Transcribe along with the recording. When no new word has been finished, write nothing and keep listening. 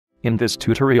In this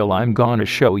tutorial I'm gonna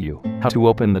show you how to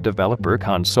open the developer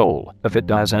console if it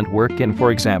doesn't work in,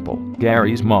 for example,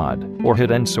 Garry's mod or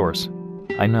hidden source.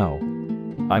 I know.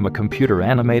 I'm a computer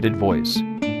animated voice.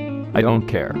 I don't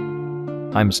care.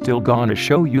 I'm still gonna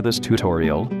show you this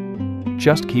tutorial.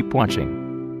 Just keep watching.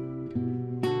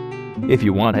 If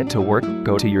you want it to work,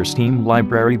 go to your Steam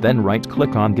library, then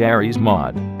right-click on Garry's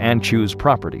mod and choose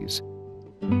Properties.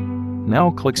 Now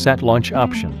click Set Launch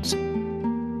Options.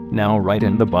 Now write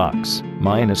in the box,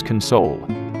 -console.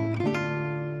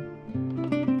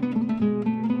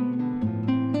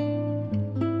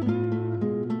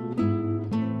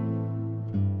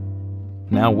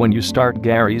 Now when you start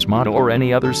Garry's mod or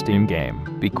any other Steam game,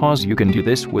 because you can do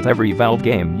this with every Valve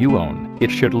game you own,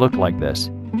 it should look like this.